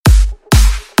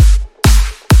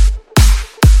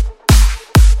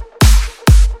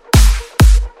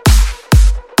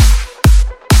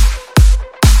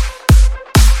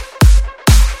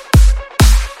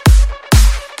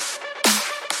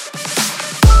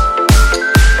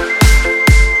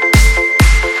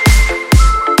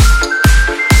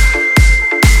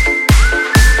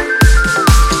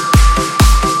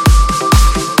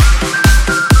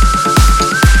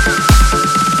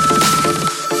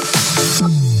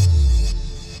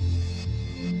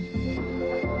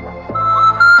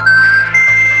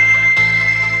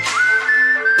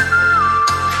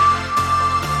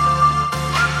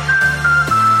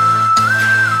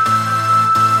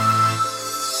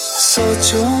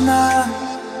ना,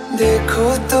 देखो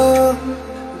तो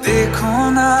देखो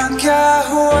ना क्या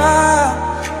हुआ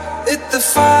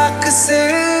इत्तेफाक से।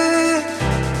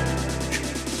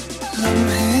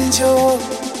 लम्हे जो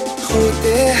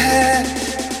होते हैं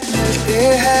मिलते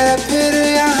हैं फिर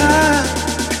यहाँ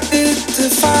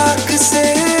इत्तेफाक से।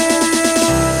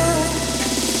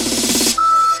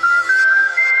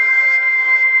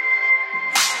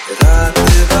 रात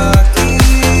बाकी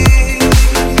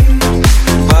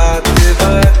बात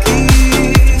बाकी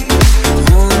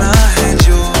होना है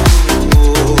जो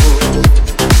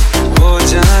हो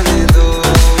जाने दो।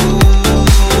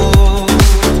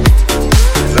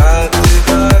 रात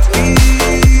बाकी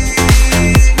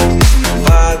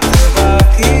बात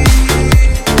बाकी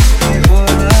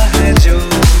होना है जो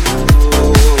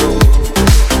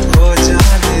हो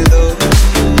जाने दो।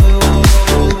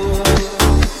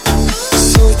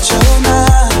 सोचो ना,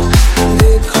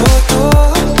 देखो तो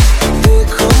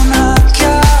देखो ना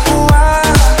क्या हुआ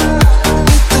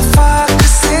इत्तेफाक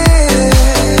से।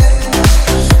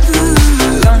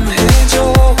 लम्हे जो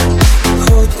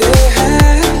होते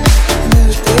हैं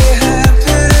मिलते हैं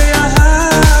फिर यहाँ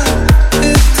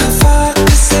इत्तेफाक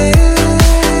से।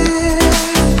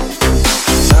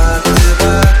 बात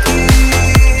बाकी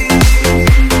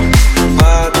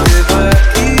बात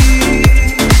बाकी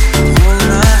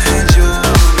होना है जो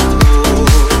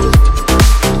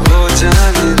हो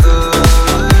जाने दो।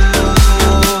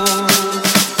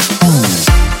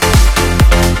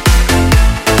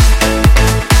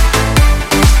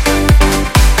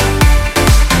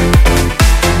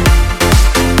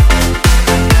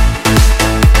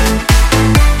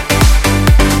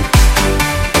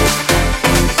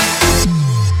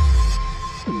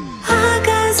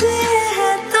 आगाज़ ये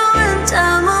है तो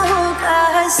अंजाम होगा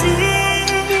हंसी।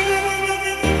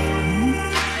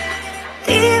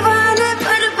 दीवाने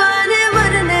परवाने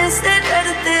मरने से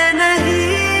डरते नहीं।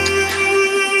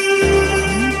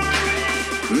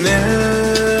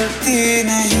 मिलती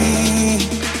नहीं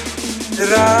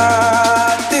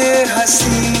रातें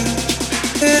हंसी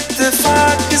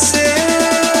इत्तेफाक से।